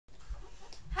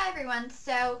everyone,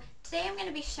 so today I'm going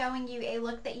to be showing you a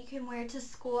look that you can wear to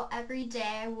school every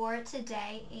day. I wore it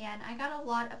today and I got a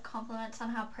lot of compliments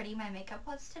on how pretty my makeup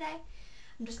was today.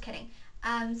 I'm just kidding.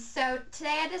 So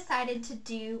today I decided to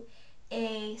do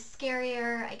a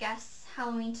scarier, I guess,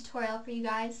 Halloween tutorial for you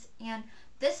guys, and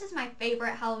this is my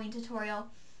favorite Halloween tutorial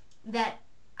that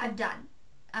I've done.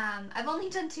 I've only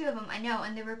done 2 of them, I know,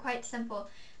 and they were quite simple,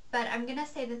 but I'm going to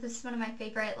say that this is one of my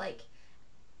favorite,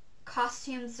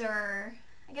 costumes, or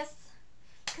I guess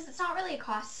because it's not really a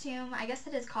costume, I guess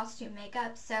it is costume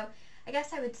makeup, so I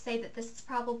guess I would say that this is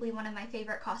probably one of my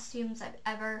favorite costumes I've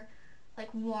ever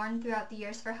worn throughout the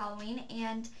years for Halloween.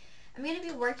 And I'm going to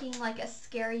be working a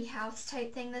scary house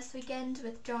type thing this weekend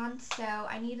with John, so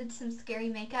I needed some scary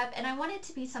makeup and I wanted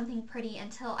to be something pretty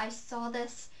until I saw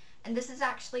this, and this is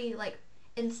actually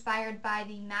inspired by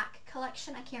the MAC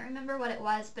collection. I can't remember what it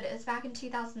was, but it was back in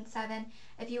 2007.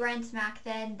 If you were into MAC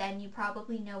then you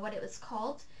probably know what it was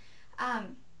called.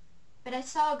 But I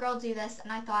saw a girl do this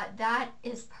and I thought that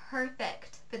is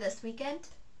perfect for this weekend.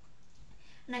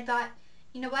 And I thought,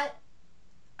 you know what?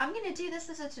 I'm going to do this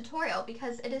as a tutorial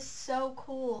because it is so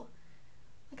cool.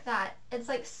 Like that.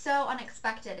 It's so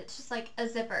unexpected. It's just like a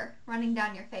zipper running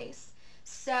down your face.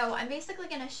 So I'm basically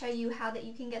going to show you how that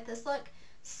you can get this look.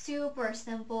 Super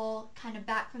simple, kind of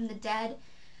back from the dead.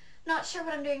 Not sure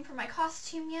what I'm doing for my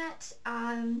costume yet,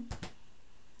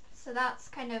 so that's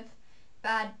kind of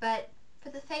bad, but for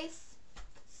the face,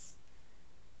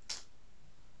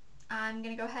 I'm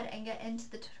going to go ahead and get into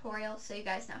the tutorial so you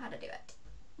guys know how to do it.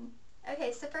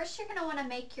 Okay, so first you're going to want to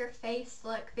make your face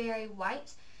look very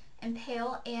white and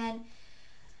pale, and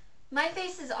my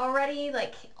face is already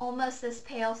almost this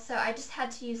pale, so I just had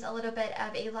to use a little bit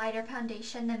of a lighter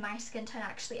foundation than my skin tone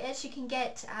actually is. You can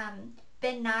get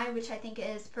Ben Nye, which I think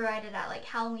is provided at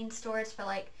Halloween stores for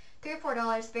 $3 or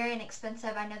 $4, very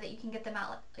inexpensive. I know that you can get them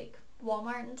at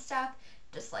Walmart and stuff,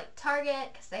 just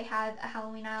Target, because they have a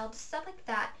Halloween aisle, just stuff like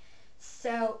that.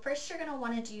 So first you're going to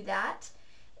want to do that,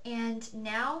 and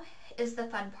now is the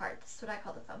fun part. This is what I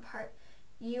call the fun part.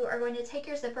 You are going to take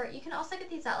your zipper. You can also get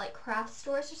these at craft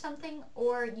stores or something,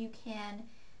 or you can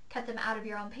cut them out of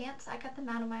your own pants. I cut them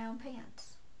out of my own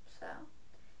pants. So,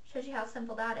 shows you how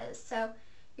simple that is. So,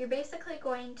 you're basically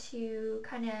going to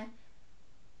kind of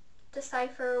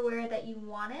decipher where that you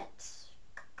want it.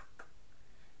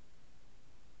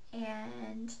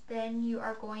 And then you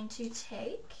are going to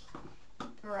take a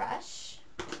brush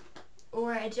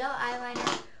or a gel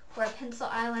eyeliner or a pencil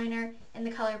eyeliner in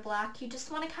the color black. You just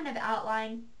want to kind of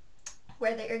outline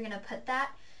where that you're going to put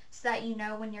that so that you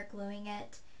know when you're gluing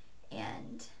it,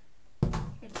 and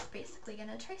you're just basically going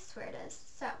to trace where it is.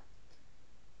 So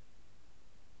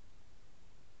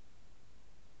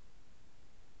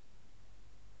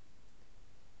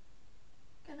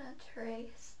going to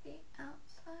trace the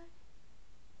outside.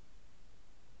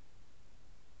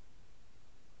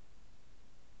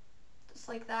 Just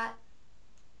like that.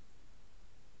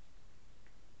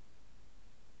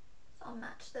 I'll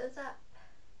match those up.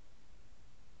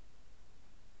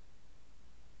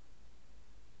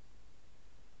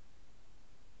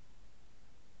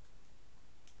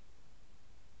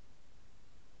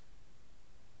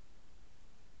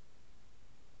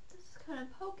 This is kind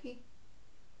of pokey.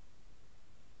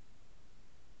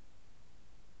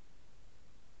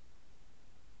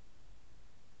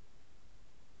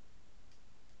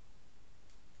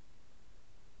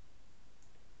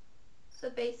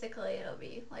 So basically it'll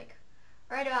be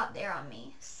right about there on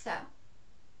me, so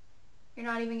you're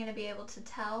not even going to be able to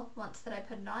tell once that I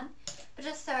put it on, but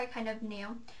just so I kind of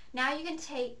knew. Now you can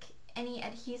take any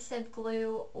adhesive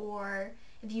glue, or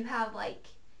if you have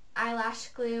eyelash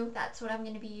glue, that's what I'm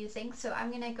going to be using, so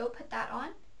I'm going to go put that on.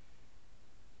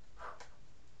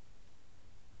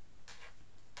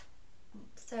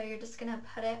 So you're just going to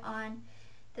put it on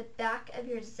the back of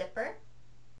your zipper.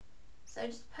 So I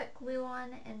just put glue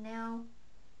on, and now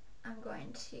I'm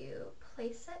going to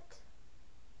place it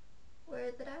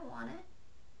where that I want it.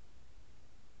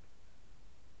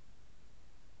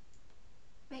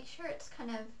 Make sure it's kind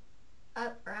of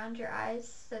up around your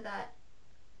eyes so that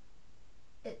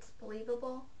it's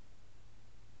believable.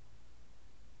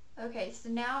 Okay, so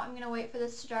now I'm going to wait for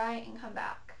this to dry and come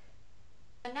back.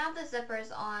 And now the zipper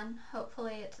is on.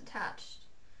 Hopefully it's attached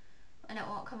and it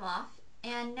won't come off.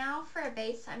 And now for a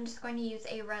base, I'm just going to use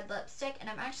a red lipstick, and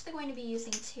I'm actually going to be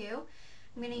using 2.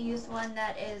 I'm going to use one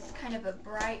that is kind of a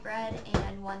bright red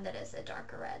and one that is a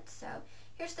darker red. So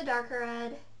here's the darker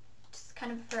red, just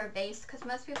kind of for a base, because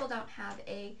most people don't have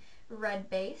a red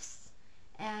base.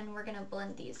 And we're going to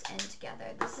blend these in together.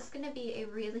 This is going to be a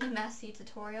really messy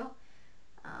tutorial,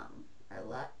 or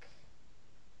look.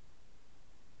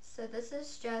 So this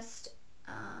is just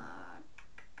What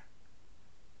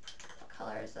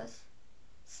color is this?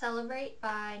 Celebrate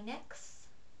by NYX.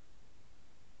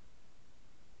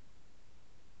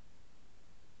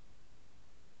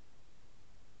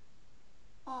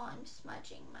 Oh, I'm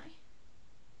smudging my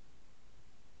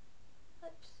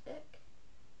lipstick.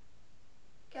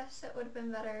 Guess it would have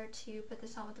been better to put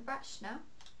this on with a brush, no?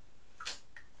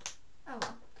 Oh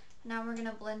well. Now we're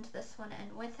gonna blend this one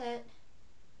in with it.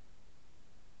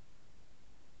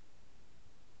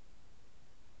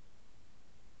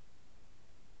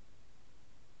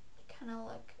 They kind of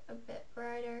look a bit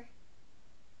brighter.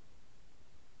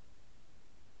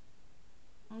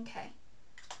 Okay.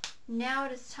 Now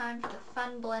it is time for the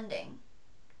fun blending.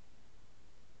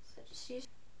 So just use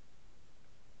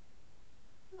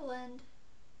blend.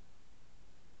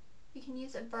 You can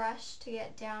use a brush to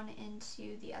get down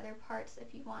into the other parts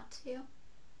if you want to.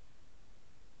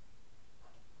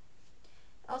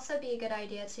 Also be a good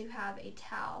idea to have a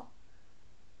towel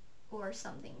or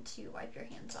something to wipe your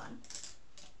hands on.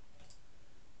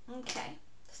 Okay,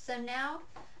 so now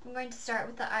I'm going to start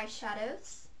with the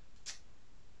eyeshadows.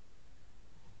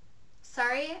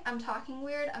 Sorry, I'm talking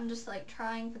weird. I'm just like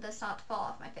trying for this not to fall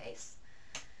off my face.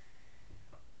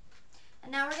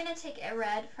 And now we're going to take a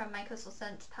red from my Coastal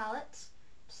Scents palette.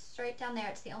 Just right down there.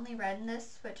 It's the only red in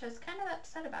this, which I was kind of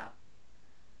upset about.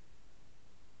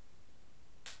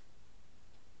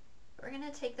 We're going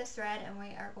to take this red and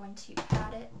we are going to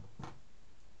pat it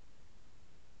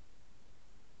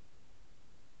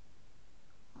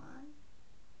on.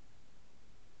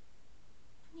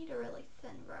 I need a really thin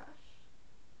brush.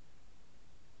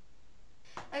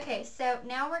 Okay, so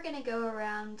now we're going to go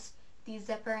around the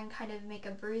zipper and kind of make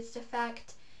a bruised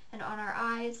effect and on our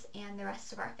eyes and the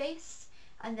rest of our face,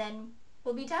 and then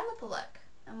we'll be done with the look,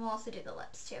 and we'll also do the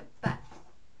lips too. But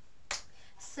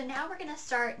so now we're going to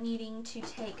start needing to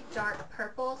take dark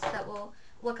purples that will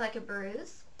look like a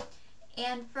bruise,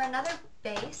 and for another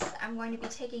base I'm going to be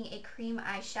taking a cream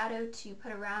eyeshadow to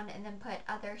put around and then put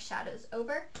other shadows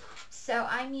over. So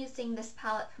I'm using this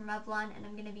palette from Revlon and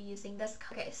I'm going to be using this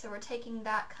color. Okay, so we're taking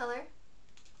that color.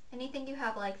 Anything you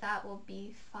have like that will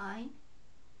be fine.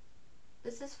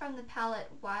 This is from the palette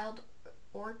Wild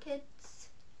Orchids.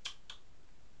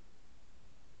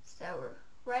 So we're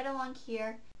right along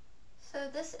here. So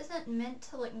this isn't meant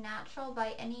to look natural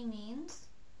by any means.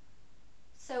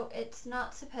 So it's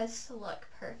not supposed to look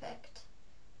perfect.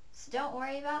 So don't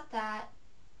worry about that.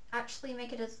 Actually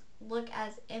make it look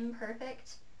as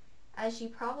imperfect as you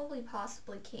probably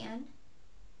possibly can.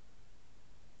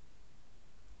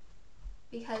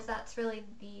 Because that's really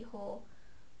the whole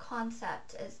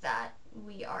concept, is that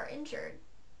we are injured.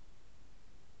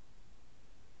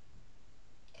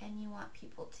 And you want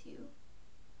people to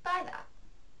buy that.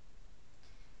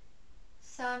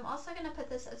 So I'm also going to put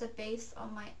this as a base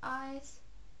on my eyes,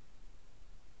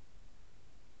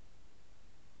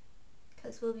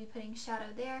 because we'll be putting shadow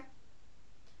there.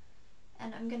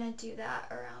 And I'm going to do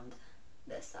that around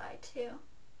this eye too.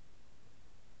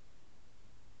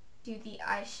 Do the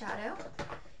eyeshadow,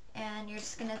 and you're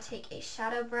just going to take a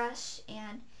shadow brush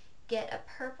and get a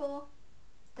purple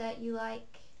that you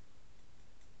like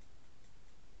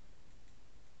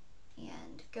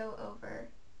and go over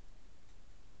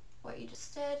what you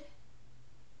just did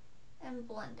and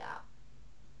blend out.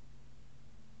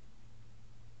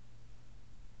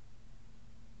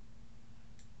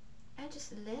 I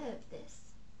just love this.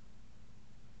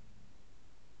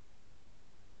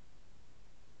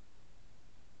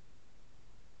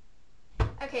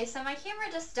 Okay, so my camera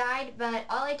just died, but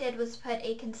all I did was put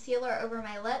a concealer over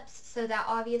my lips, so that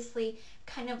obviously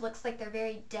kind of looks like they're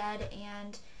very dead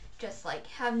and just like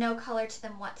have no color to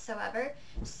them whatsoever.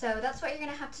 So that's what you're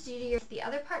going to have to do to the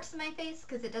other parts of my face,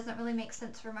 because it doesn't really make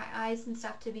sense for my eyes and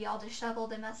stuff to be all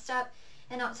disheveled and messed up,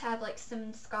 and not to have like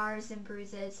some scars and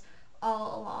bruises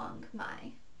all along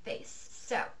my face.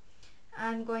 So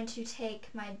I'm going to take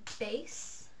my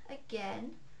base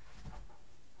again,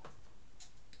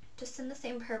 just in the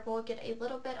same purple, get a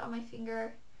little bit on my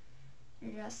finger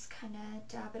and just kind of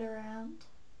dab it around.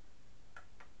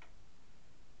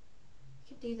 You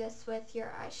can do this with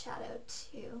your eyeshadow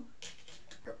too.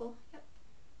 Purple, yep.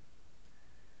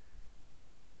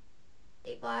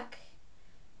 A black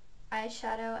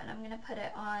eyeshadow, and I'm going to put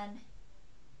it on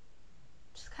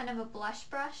just kind of a blush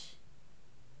brush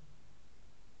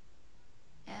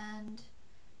and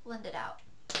blend it out.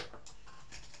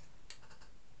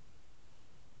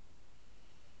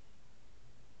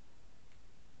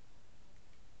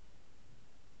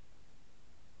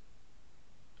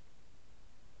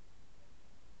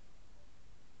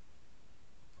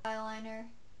 Eyeliner.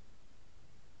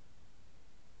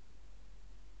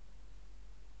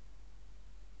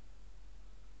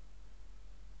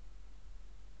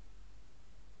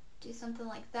 do something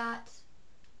like that,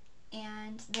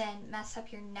 and then mess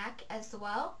up your neck as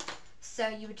well. So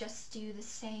you would just do the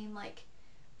same like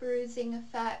bruising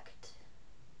effect,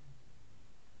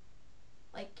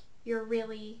 like you're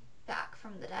really back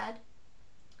from the dead.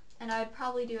 And I would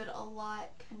probably do it a lot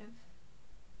kind of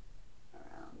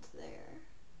around there.